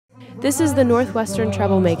This is the Northwestern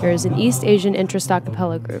Troublemakers, an East Asian interest a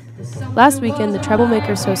cappella group. Last weekend, the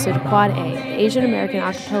Troublemakers hosted Quad A, the Asian American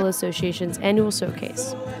A Cappella Association's annual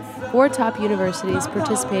showcase. 4 top universities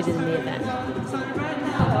participated in the event.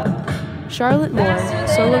 Charlotte Moore,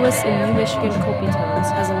 soloist in New Michigan Kopi Tones,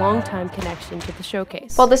 has a long-time connection to the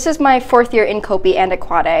showcase. Well, this is my 4th year in Kopi and at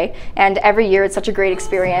Quad A, and every year it's such a great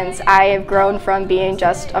experience. I have grown from being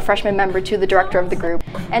just a freshman member to the director of the group.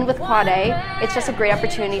 And with Quad A, it's just a great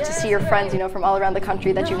opportunity to see your friends, from all around the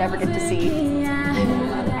country that you never get to see.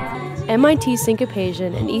 MIT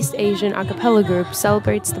Syncopation, an East Asian a cappella group,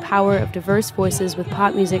 celebrates the power of diverse voices with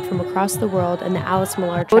pop music from across the world and the Alice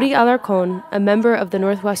Millar. Odi Alarcon, a member of the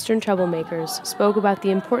Northwestern Troublemakers, spoke about the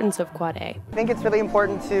importance of Quad A. I think it's really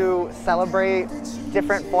important to celebrate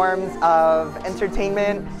different forms of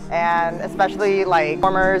entertainment, and especially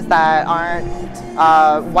performers that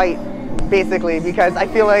aren't white, basically, because I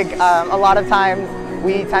feel like a lot of times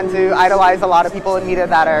we tend to idolize a lot of people in media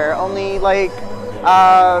that are only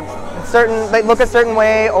they look a certain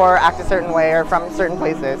way or act a certain way or from certain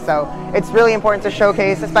places. So it's really important to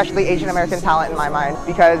showcase, especially Asian American talent in my mind,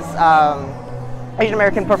 because Asian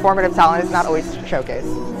American performative talent is not always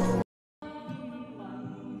showcased.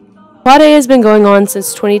 Quad A has been going on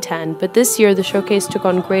since 2010, but this year the showcase took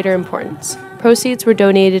on greater importance. Proceeds were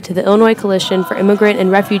donated to the Illinois Coalition for Immigrant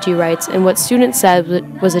and Refugee Rights in what students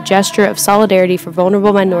said was a gesture of solidarity for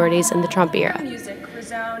vulnerable minorities in the Trump era.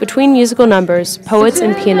 Between musical numbers, poets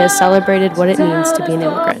and pianists celebrated what it means to be an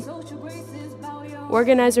immigrant.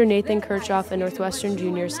 Organizer Nathan Kirchhoff and Northwestern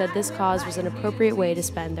Junior said this cause was an appropriate way to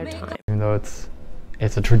spend their time. Even though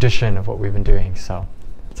it's a tradition of what we've been doing, so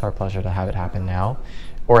it's our pleasure to have it happen now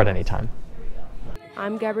or at any time.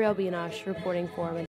 I'm Gabrielle Binash, reporting for